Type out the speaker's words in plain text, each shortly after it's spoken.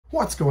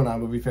What's going on,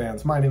 movie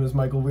fans? My name is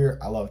Michael Weer.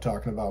 I love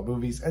talking about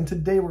movies, and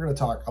today we're going to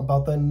talk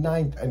about the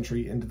 9th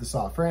entry into the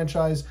Saw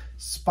franchise,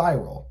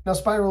 Spiral. Now,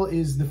 Spiral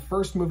is the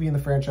first movie in the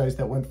franchise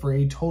that went for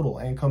a total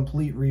and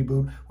complete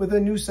reboot with a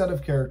new set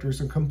of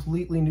characters, a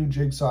completely new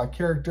Jigsaw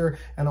character,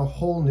 and a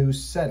whole new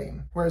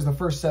setting. Whereas the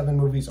first 7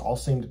 movies all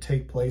seem to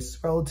take place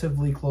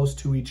relatively close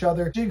to each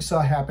other,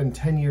 Jigsaw happened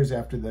 10 years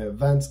after the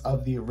events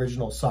of the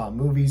original Saw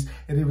movies,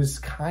 and it was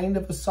kind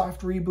of a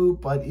soft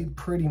reboot, but it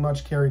pretty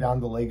much carried on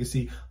the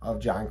legacy of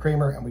John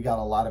Kramer, and we got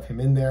a lot of him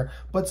in there.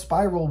 But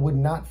Spiral would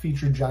not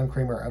feature John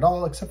Kramer at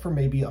all, except for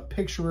maybe a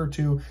picture or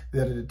two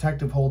that a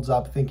detective holds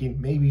up thinking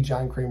maybe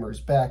John Kramer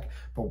is back,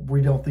 but we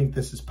don't think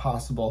this is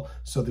possible,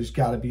 so there's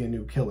got to be a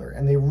new killer.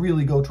 And they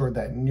really go toward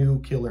that new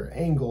killer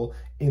angle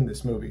in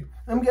this movie.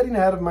 I'm getting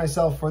ahead of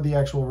myself for the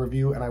actual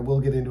review, and I will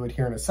get into it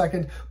here in a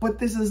second, but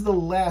this is the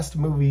last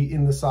movie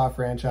in the Saw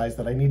franchise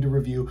that I need to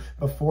review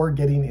before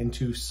getting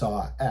into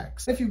Saw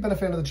X. If you've been a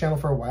fan of the channel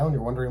for a while and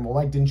you're wondering, well,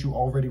 why didn't you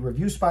already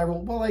review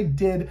Spiral? Well, I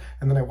did,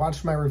 and then I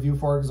watched my review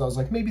for it because I was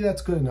like, maybe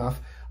that's good enough.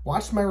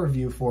 Watched my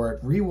review for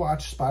it,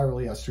 rewatched Spiral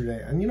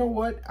yesterday, and you know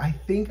what? I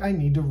think I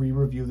need to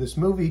re-review this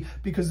movie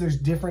because there's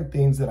different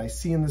things that I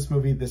see in this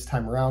movie this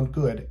time around,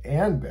 good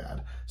and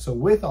bad. So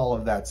with all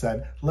of that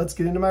said, let's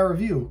get into my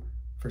review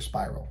for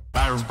Spiral.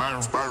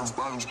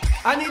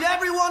 I need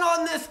everyone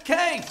on this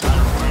case!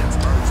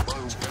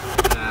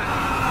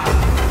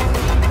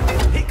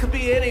 He could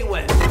be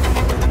anywhere.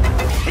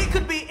 He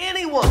could be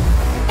anyone.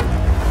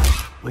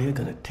 We're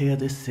gonna tear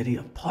this city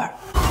apart.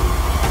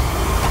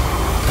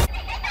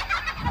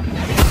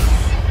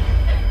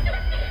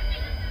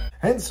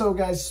 And so,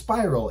 guys,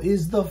 Spiral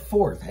is the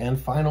 4th and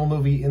final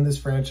movie in this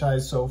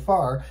franchise so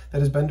far that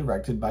has been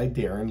directed by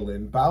Darren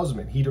Lynn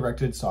Bousman. He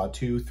directed Saw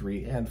 2,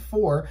 3, and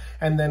 4,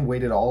 and then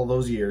waited all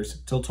those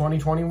years till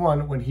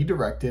 2021 when he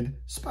directed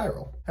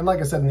Spiral. And like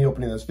I said in the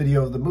opening of this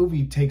video, the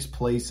movie takes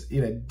place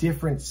in a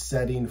different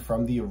setting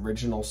from the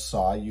original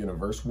Saw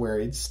universe, where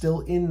it's still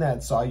in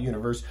that Saw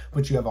universe,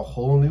 but you have a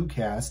whole new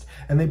cast,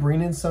 and they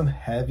bring in some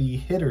heavy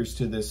hitters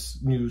to this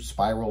new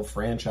Spiral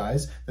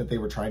franchise that they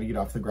were trying to get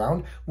off the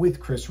ground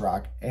with Chris Rock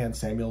and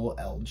Samuel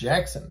L.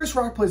 Jackson. Chris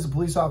Rock plays a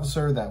police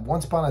officer that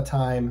once upon a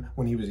time,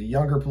 when he was a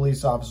younger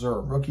police officer, a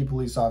rookie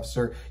police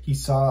officer, he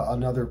saw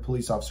another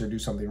police officer do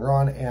something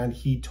wrong, and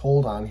he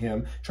told on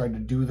him, tried to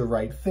do the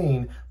right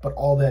thing, but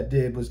all that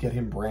did was get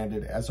him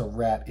branded as a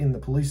rat in the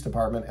police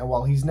department. And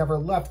while he's never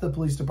left the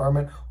police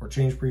department or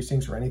changed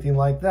precincts or anything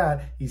like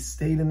that, he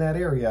stayed in that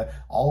area.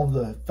 All of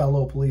the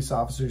fellow police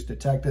officers,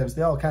 detectives,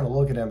 they all kind of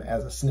look at him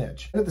as a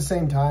snitch. And at the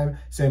same time,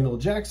 Samuel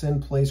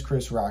Jackson plays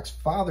Chris Rock's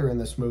father in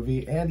this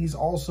movie, and he's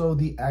also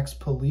the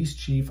ex-police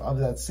chief of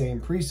that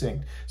same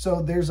precinct.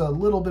 So there's a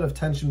little bit of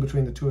tension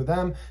between the two of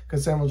them,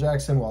 because Samuel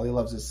Jackson, while he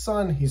loves his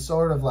son, he's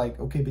sort of like,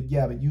 okay, but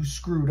you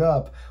screwed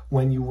up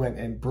when you went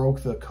and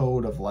broke the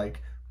code of,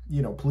 like,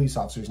 you know, police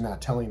officers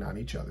not telling on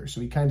each other. So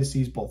he kind of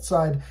sees both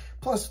sides.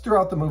 Plus,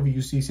 throughout the movie,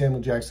 you see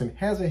Samuel Jackson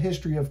has a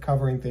history of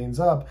covering things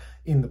up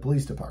in the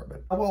police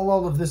department. While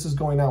all of this is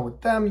going on with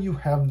them, you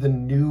have the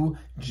new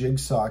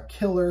Jigsaw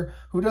killer,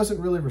 who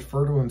doesn't really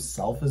refer to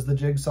himself as the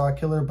Jigsaw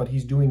killer, but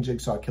he's doing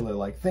Jigsaw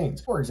killer-like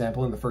things. For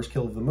example, in the first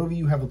kill of the movie,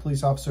 you have a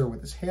police officer with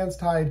his hands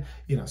tied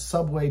in a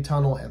subway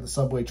tunnel, and the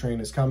subway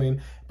train is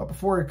coming. But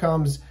before it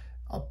comes,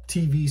 a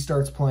TV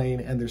starts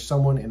playing, and there's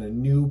someone in a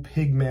new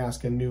pig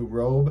mask and new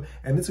robe,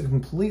 and it's a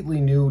completely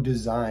new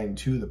design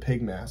to the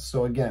pig mask.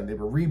 So again, they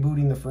were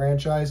rebooting the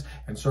franchise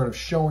and sort of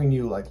showing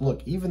you, like,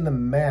 look, even the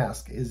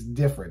mask is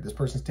different. This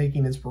person's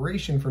taking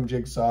inspiration from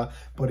Jigsaw,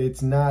 but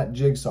it's not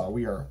Jigsaw.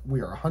 We are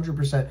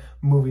 100%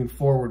 moving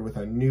forward with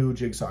a new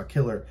Jigsaw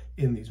killer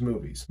in these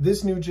movies.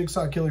 This new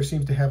Jigsaw killer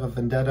seems to have a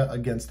vendetta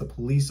against the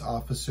police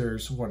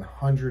officers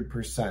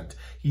 100%.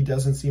 He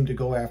doesn't seem to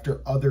go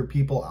after other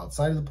people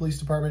outside of the police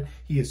department.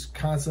 He is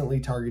constantly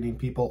targeting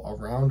people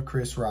around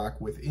Chris Rock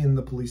within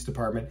the police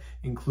department,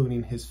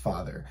 including his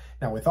father.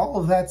 Now, with all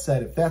of that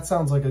said, if that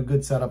sounds like a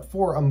good setup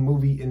for a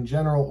movie in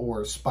general,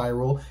 or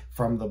Spiral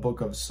from the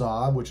Book of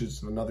Saw, which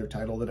is another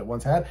title that it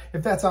once had,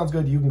 if that sounds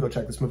good, you can go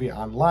check this movie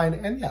online.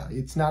 And yeah,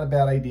 it's not a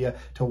bad idea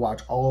to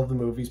watch all of the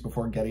movies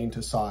before getting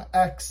to Saw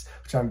X,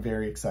 which I'm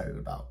very excited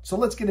about. So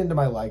let's get into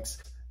my likes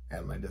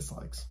and my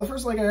dislikes. The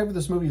first like I have for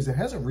this movie is it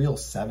has a real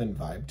Seven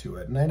vibe to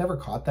it, and I never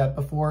caught that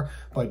before,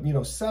 but you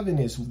know, Seven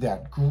is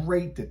that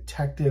great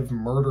detective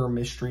murder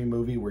mystery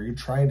movie where you're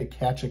trying to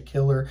catch a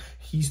killer.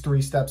 He's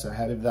 3 steps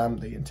ahead of them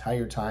the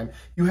entire time.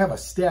 You have a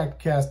stacked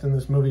cast in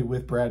this movie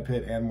with Brad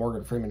Pitt and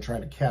Morgan Freeman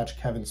trying to catch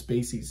Kevin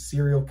Spacey's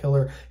serial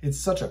killer. It's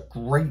such a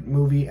great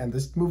movie, and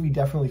this movie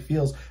definitely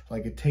feels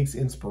like it takes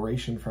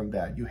inspiration from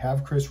that. You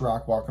have Chris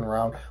Rock walking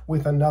around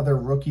with another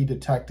rookie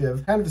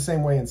detective, kind of the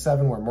same way in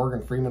Seven, where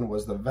Morgan Freeman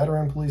was the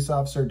veteran police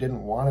officer,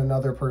 didn't want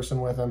another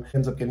person with him,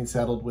 ends up getting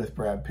saddled with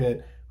Brad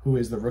Pitt, who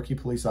is the rookie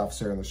police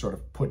officer, and they're sort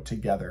of put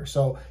together.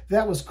 So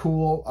that was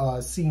cool,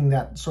 seeing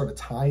that sort of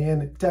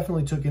tie-in.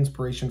 Definitely took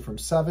inspiration from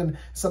Seven,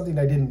 something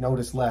I didn't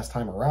notice last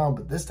time around,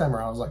 but this time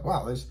around I was like,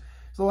 wow, there's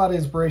a lot of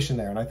inspiration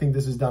there, and I think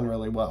this is done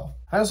really well.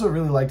 I also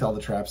really liked all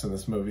the traps in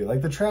this movie.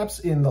 Like the traps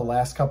in the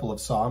last couple of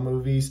Saw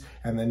movies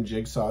and then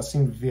Jigsaw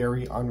seemed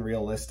very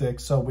unrealistic.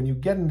 So when you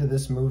get into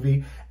this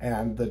movie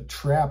and the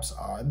traps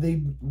are,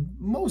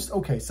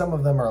 some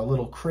of them are a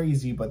little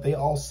crazy, but they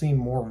all seem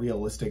more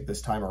realistic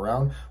this time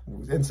around.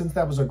 And since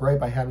that was a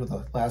gripe I had with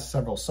the last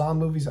several Saw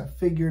movies, I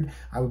figured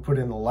I would put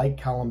in the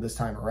light column this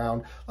time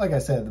around. Like I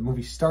said, the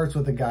movie starts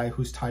with a guy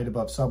who's tied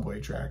above subway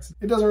tracks.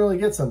 It doesn't really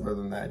get simpler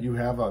than that. You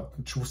have a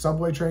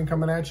subway train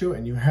coming at you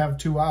and you have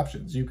two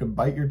options. You can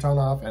bite your tongue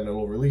off and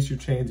it'll release your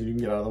chains and you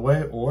can get out of the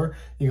way, or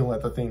you can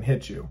let the thing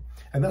hit you.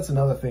 And that's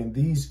another thing.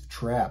 These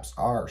traps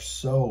are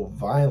so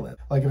violent.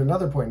 Like at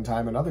another point in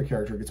time, another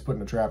character gets put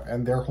in a trap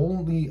and their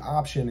only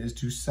option is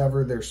to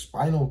sever their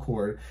spinal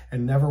cord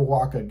and never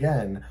walk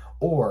again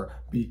or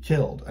be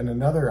killed. And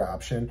another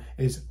option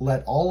is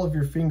let all of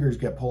your fingers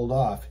get pulled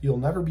off. You'll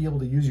never be able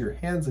to use your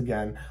hands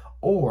again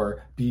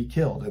or be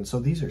killed. And so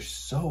these are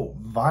so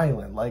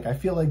violent. Like I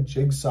feel like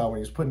Jigsaw, when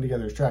he was putting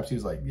together his traps, he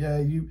was like, yeah,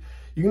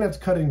 you're gonna have to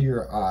cut into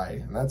your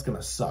eye, and that's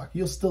gonna suck.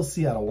 You'll still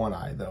see out of one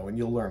eye though, and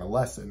you'll learn a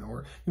lesson.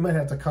 Or you might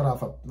have to cut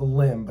off a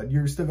limb, but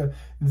you're still gonna,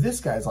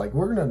 this guy's like,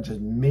 we're gonna just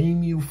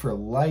maim you for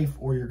life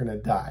or you're gonna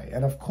die.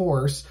 And of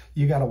course,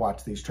 you gotta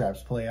watch these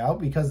traps play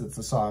out because it's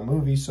a Saw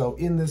movie. So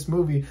in this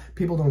movie,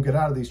 people don't get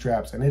out of these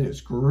traps, and it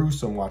is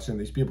gruesome watching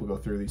these people go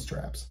through these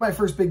traps. My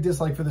first big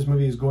dislike for this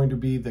movie is going to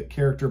be the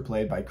character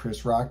played by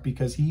Chris Rock,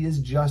 because he is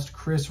just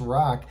Chris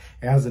Rock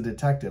as a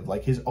detective.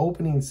 Like his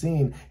opening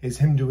scene is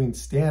him doing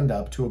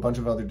stand-up to a bunch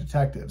of other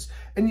detectives.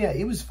 And yeah,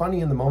 it was funny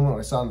in the moment when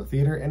I saw it in the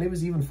theater, and it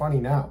was even funny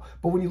now.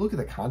 But when you look at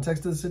the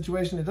context of the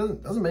situation, it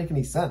doesn't make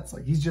any sense.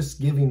 Like he's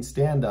just giving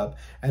stand-up,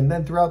 and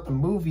then throughout the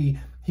movie,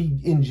 he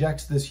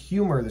injects this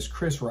humor, this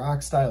Chris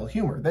Rock style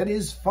humor that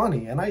is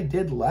funny, and I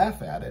did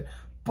laugh at it.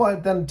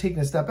 But then taking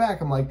a step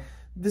back, I'm like,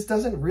 this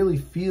doesn't really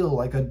feel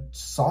like a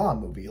Saw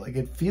movie. Like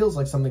it feels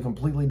like something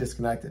completely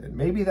disconnected. And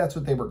maybe that's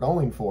what they were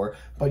going for,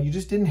 but you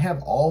just didn't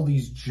have all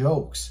these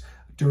jokes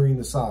during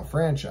the Saw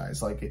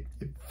franchise. Like it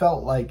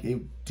felt like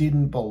it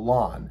didn't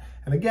belong.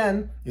 And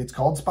again, it's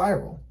called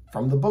Spiral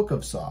from the book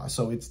of Saw.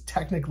 So it's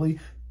technically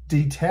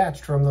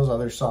detached from those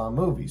other Saw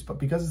movies, but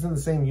because it's in the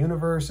same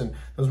universe and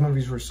those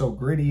movies were so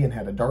gritty and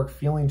had a dark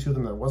feeling to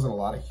them, there wasn't a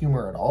lot of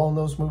humor at all in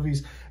those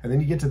movies. And then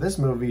you get to this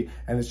movie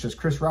and it's just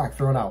Chris Rock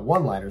throwing out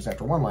one-liners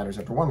after one-liners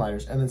after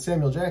one-liners, and then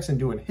Samuel Jackson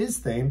doing his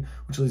thing,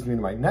 which leads me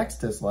to my next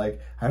dislike.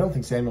 I don't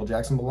think Samuel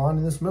Jackson belonged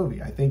in this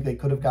movie. I think they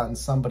could have gotten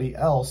somebody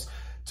else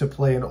to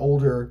play an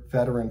older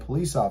veteran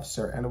police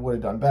officer, and it would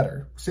have done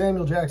better.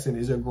 Samuel Jackson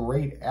is a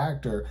great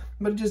actor,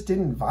 but it just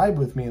didn't vibe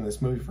with me in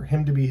this movie for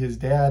him to be his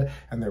dad,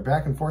 and their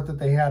back and forth that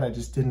they had, I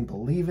just didn't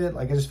believe it.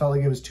 Like, I just felt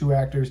like it was two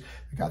actors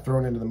that got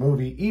thrown into the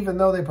movie, even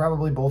though they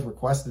probably both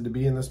requested to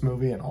be in this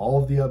movie and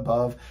all of the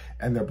above,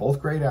 and they're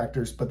both great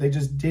actors, but they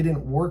just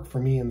didn't work for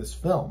me in this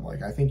film.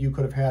 Like, I think you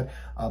could have had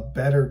a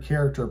better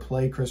character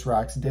play Chris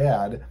Rock's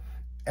dad,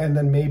 and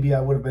then maybe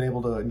I would have been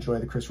able to enjoy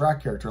the Chris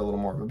Rock character a little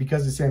more. But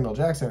because it's Samuel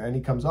Jackson and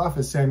he comes off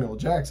as Samuel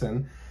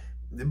Jackson,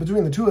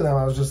 between the two of them,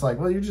 I was just like,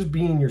 well, you're just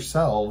being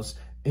yourselves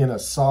in a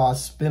Saw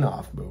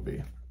spin-off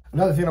movie.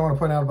 Another thing I want to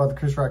point out about the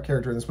Chris Rock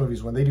character in this movie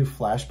is when they do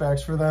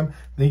flashbacks for them,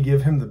 they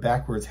give him the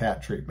backwards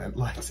hat treatment.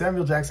 Like,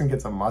 Samuel Jackson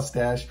gets a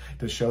mustache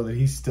to show that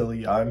he's still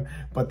young,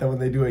 but then when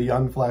they do a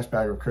young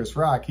flashback of Chris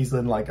Rock, he's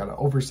in like an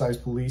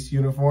oversized police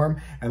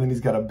uniform, and then he's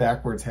got a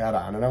backwards hat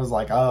on. And I was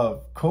like, oh,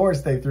 of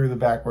course they threw the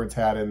backwards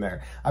hat in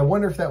there. I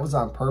wonder if that was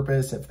on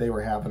purpose, if they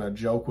were having a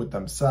joke with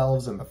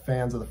themselves and the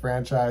fans of the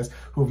franchise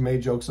who have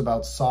made jokes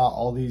about Saw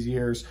all these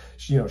years,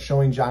 you know,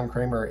 showing John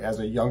Kramer as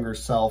a younger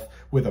self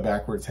with a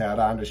backwards hat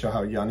on to show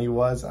how young he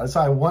was.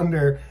 So I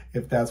wonder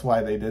if that's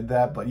why they did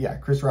that. But yeah,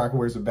 Chris Rock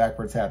wears a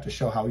backwards hat to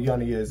show how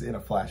young he is in a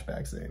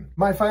flashback scene.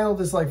 My final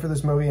dislike for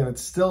this movie, and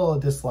it's still a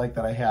dislike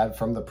that I had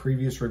from the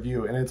previous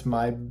review, and it's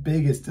my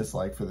biggest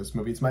dislike for this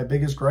movie, it's my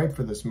biggest gripe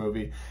for this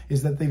movie,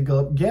 is that they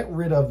get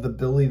rid of the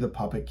Billy the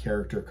Puppet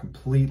character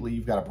completely.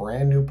 You've got a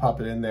brand new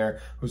puppet in there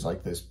who's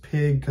like this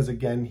pig, because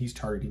again, he's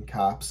targeting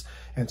cops,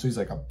 and so he's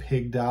like a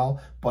pig doll,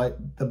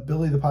 but the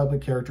Billy the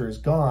Puppet character is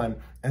gone,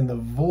 and the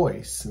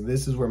voice, and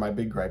this is where my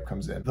big gripe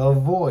comes in, the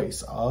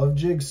voice of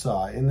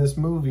Jigsaw in this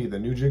movie, the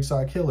new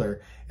Jigsaw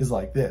Killer, is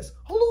like this.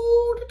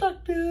 Hello,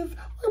 detective,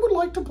 I would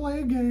like to play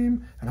a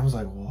game. And I was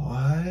like,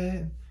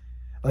 what?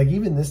 Like,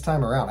 even this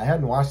time around, I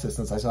hadn't watched this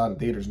since I saw it in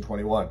theaters in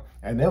 21,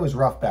 and it was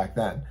rough back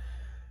then.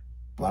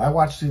 But I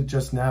watched it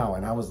just now,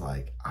 and I was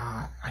like,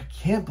 I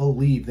can't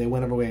believe they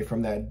went away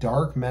from that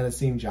dark,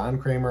 menacing John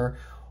Kramer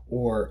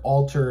or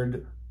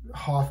altered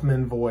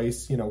Hoffman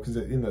voice, you know, because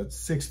in the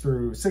 6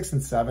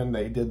 and 7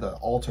 they did the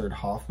altered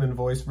Hoffman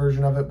voice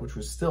version of it, which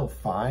was still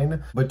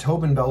fine. But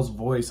Tobin Bell's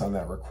voice on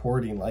that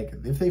recording, like,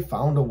 if they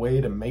found a way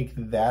to make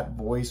that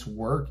voice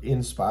work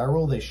in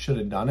Spiral, they should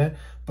have done it.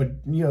 But,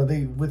 you know,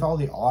 they, with all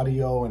the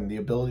audio and the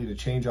ability to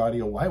change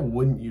audio, why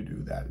wouldn't you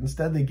do that?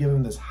 Instead, they give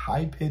him this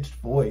high-pitched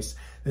voice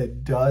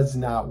that does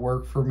not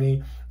work for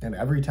me. And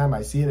every time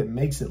I see it, it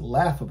makes it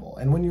laughable.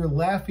 And when you're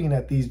laughing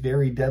at these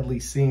very deadly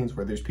scenes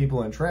where there's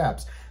people in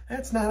traps,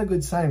 that's not a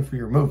good sign for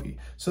your movie.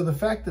 So the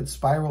fact that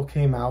Spiral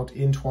came out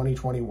in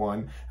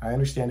 2021, I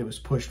understand it was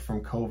pushed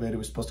from COVID. It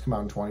was supposed to come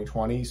out in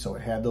 2020, so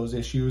it had those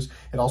issues.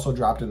 It also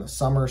dropped in the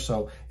summer,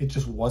 so it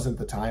just wasn't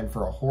the time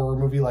for a horror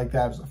movie like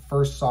that. It was the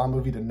first Saw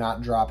movie to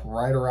not drop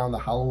right around the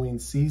Halloween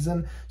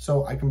season,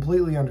 so I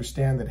completely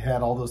understand that it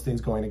had all those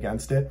things going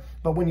against it.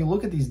 But when you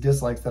look at these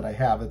dislikes that I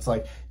have, it's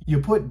like you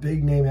put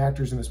big name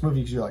actors in this movie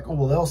because you're like, oh,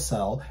 well, they'll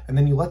sell, and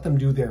then you let them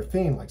do their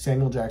thing. Like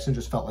Samuel Jackson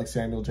just felt like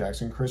Samuel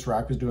Jackson. Chris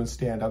Rock was doing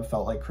stand-up,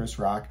 felt like Chris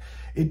Rock.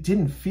 It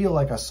didn't feel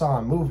like a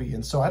Saw movie,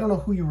 and so I don't know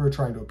who you were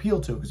trying to appeal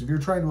to, because if you're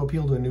trying to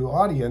appeal to a new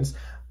audience,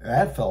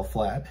 that fell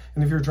flat.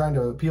 And if you're trying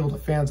to appeal to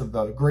fans of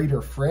the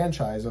greater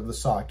franchise of the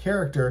Saw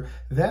character,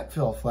 that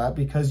fell flat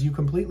because you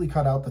completely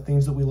cut out the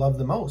things that we love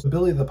the most.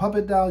 Billy the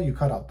Puppet Doll, you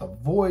cut out the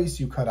voice,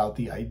 you cut out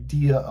the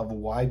idea of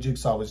why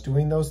Jigsaw was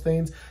doing those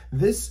things.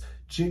 This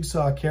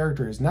Jigsaw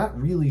character is not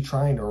really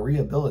trying to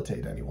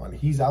rehabilitate anyone.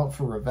 He's out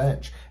for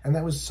revenge. And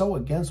that was so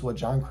against what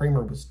John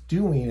Kramer was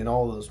doing in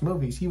all of those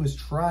movies. He was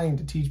trying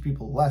to teach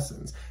people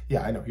lessons.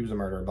 Yeah, I know he was a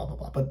murderer, blah, blah,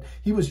 blah. But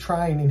he was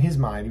trying, in his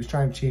mind, he was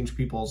trying to change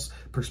people's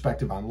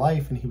perspective on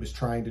life, and he was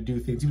trying to do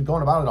things. He was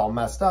going about it all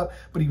messed up,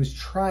 but he was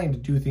trying to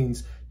do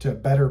things to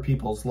better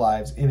people's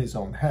lives in his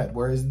own head.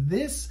 Whereas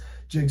this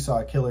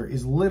Jigsaw killer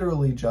is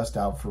literally just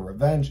out for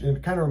revenge. And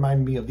it kind of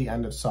reminded me of the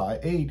end of Saw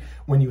 8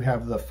 when you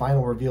have the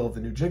final reveal of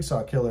the new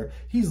Jigsaw killer.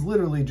 He's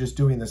literally just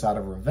doing this out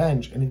of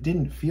revenge, and it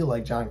didn't feel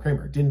like John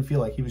Kramer. It didn't feel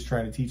like he was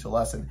trying to teach a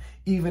lesson.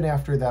 Even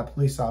after that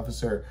police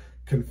officer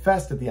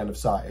confessed at the end of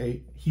Saw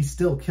 8, he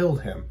still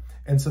killed him.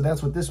 And so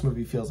that's what this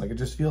movie feels like. It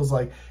just feels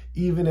like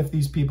even if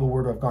these people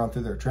were to have gone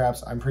through their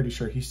traps, I'm pretty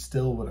sure he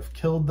still would have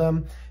killed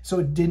them. So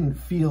it didn't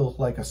feel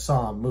like a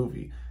Saw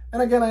movie.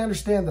 And again, I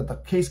understand that the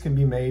case can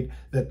be made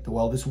that,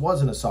 well, this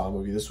wasn't a Saw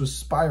movie. This was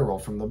Spiral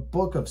from the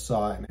book of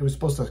Saw, and it was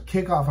supposed to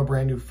kick off a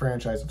brand new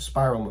franchise of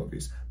Spiral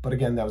movies. But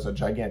again, that was a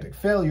gigantic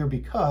failure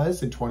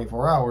because in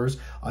 24 hours,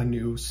 a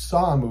new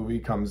Saw movie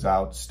comes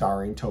out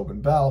starring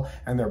Tobin Bell,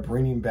 and they're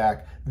bringing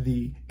back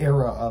the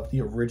era of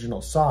the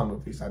original Saw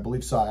movies. I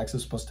believe Saw X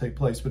is supposed to take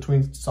place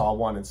between Saw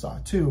 1 and Saw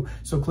 2.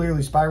 So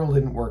clearly Spiral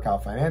didn't work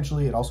out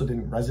financially. It also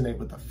didn't resonate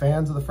with the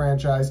fans of the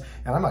franchise.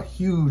 And I'm a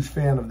huge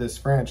fan of this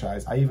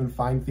franchise. I even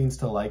find things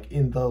to like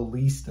in the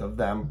least of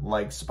them,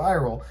 like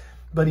Spiral.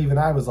 But even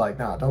I was like,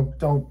 nah,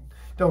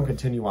 don't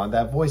continue on.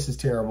 That voice is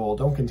terrible.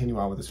 Don't continue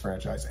on with this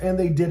franchise. And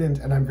they didn't,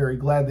 and I'm very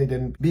glad they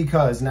didn't,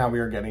 because now we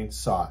are getting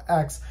Saw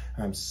X.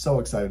 I'm so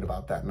excited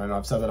about that. And I know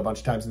I've said that a bunch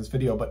of times in this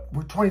video, but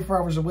we're 24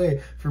 hours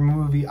away from a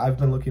movie I've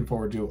been looking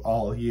forward to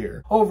all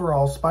year.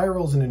 Overall,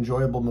 Spiral's an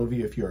enjoyable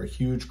movie if you're a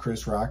huge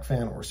Chris Rock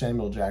fan or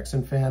Samuel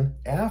Jackson fan.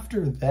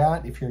 After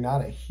that, if you're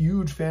not a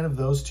huge fan of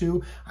those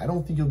two, I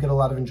don't think you'll get a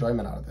lot of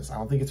enjoyment out of this. I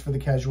don't think it's for the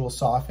casual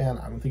Saw fan.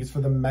 I don't think it's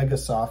for the mega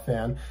Saw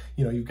fan.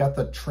 You know, you've got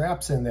the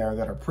traps in there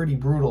that are pretty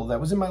brutal. That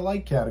was in my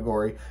like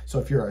category. So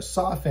if you're a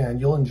Saw fan,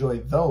 you'll enjoy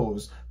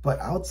those. But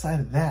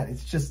outside of that,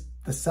 it's just,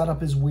 the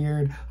setup is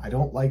weird. I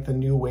don't like the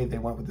new way they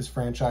went with this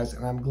franchise,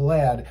 and I'm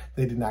glad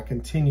they did not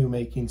continue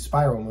making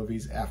Spiral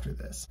movies after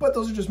this. But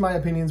those are just my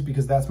opinions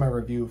because that's my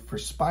review for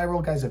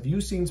Spiral. Guys, have you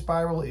seen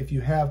Spiral? If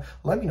you have,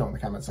 let me know in the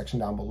comment section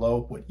down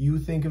below what you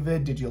think of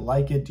it. Did you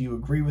like it? Do you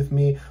agree with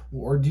me?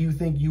 Or do you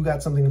think you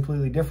got something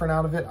completely different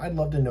out of it? I'd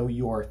love to know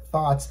your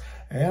thoughts.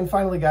 And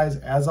finally, guys,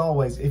 as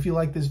always, if you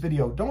like this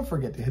video, don't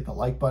forget to hit the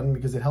like button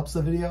because it helps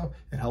the video,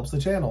 it helps the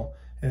channel,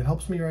 and it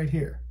helps me right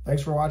here.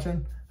 Thanks for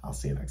watching. I'll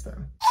see you next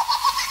time.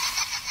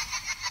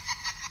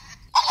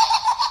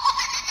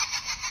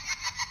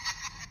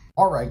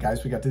 All right,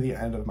 guys, we got to the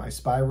end of my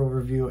Spiral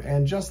review,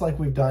 and just like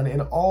we've done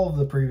in all of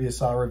the previous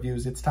Saw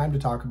reviews, it's time to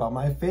talk about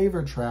my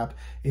favorite trap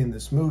in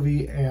this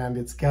movie, and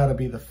it's gotta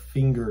be the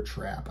finger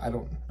trap. I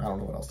don't know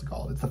what else to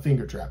call it. It's the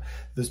finger trap.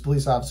 This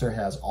police officer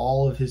has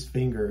all of his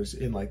fingers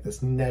in like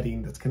this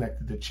netting that's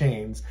connected to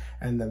chains,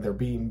 and then they're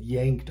being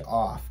yanked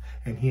off,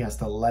 and he has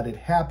to let it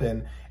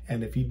happen.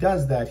 And if he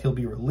does that, he'll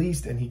be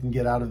released and he can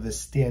get out of this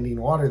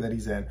standing water that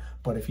he's in.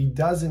 But if he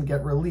doesn't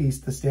get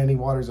released, the standing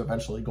water is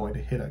eventually going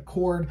to hit a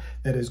cord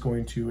that is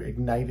going to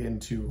ignite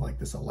into like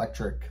this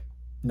electric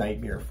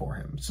nightmare for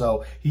him.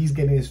 So he's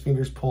getting his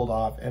fingers pulled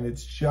off, and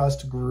it's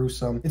just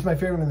gruesome. It's my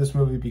favorite in this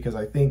movie because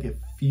I think it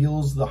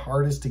feels the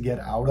hardest to get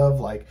out of.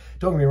 Like,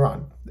 don't get me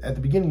wrong, at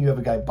the beginning you have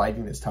a guy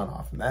biting his tongue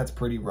off, and that's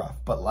pretty rough.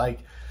 But like,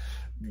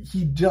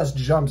 he just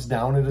jumps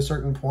down at a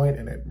certain point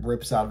and it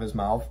rips out of his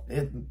mouth.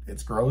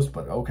 It's gross,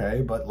 but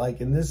okay. But like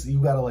in this,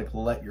 you gotta like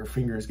let your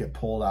fingers get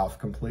pulled off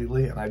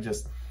completely, and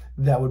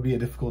that would be a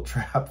difficult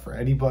trap for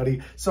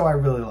anybody. So I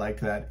really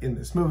liked that in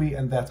this movie,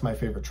 and that's my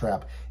favorite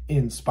trap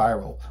in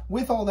Spiral.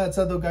 With all that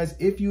said though, guys,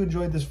 if you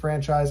enjoyed this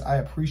franchise, I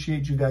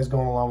appreciate you guys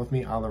going along with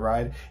me on the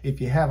ride. If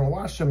you haven't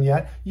watched them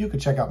yet, you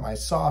could check out my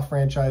Saw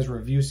franchise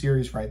review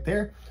series right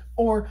there,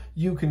 or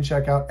you can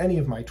check out any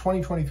of my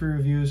 2023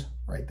 reviews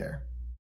right there.